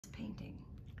painting?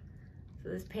 So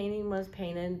this painting was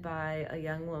painted by a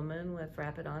young woman with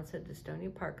rapid onset dystonia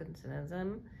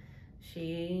Parkinsonism.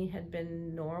 She had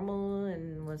been normal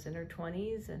and was in her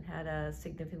 20s and had a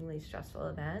significantly stressful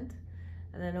event.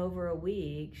 And then over a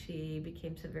week, she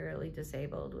became severely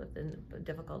disabled with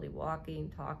difficulty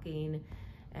walking, talking,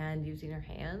 and using her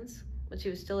hands. But she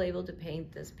was still able to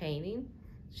paint this painting.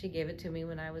 She gave it to me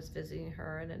when I was visiting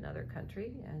her in another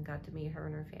country and got to meet her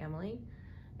and her family.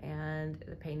 And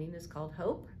the painting is called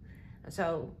Hope.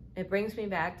 So it brings me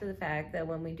back to the fact that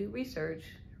when we do research,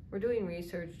 we're doing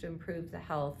research to improve the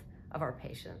health of our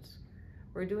patients.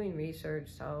 We're doing research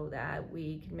so that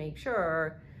we can make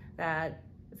sure that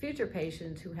the future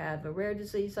patients who have a rare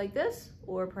disease like this,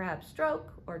 or perhaps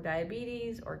stroke, or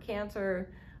diabetes, or cancer,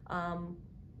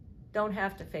 don't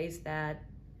have to face that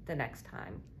the next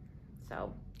time.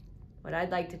 So what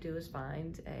I'd like to do is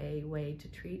find a way to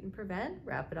treat and prevent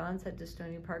rapid onset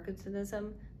dystonia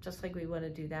Parkinsonism, just like we want to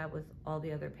do that with all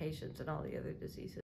the other patients and all the other diseases.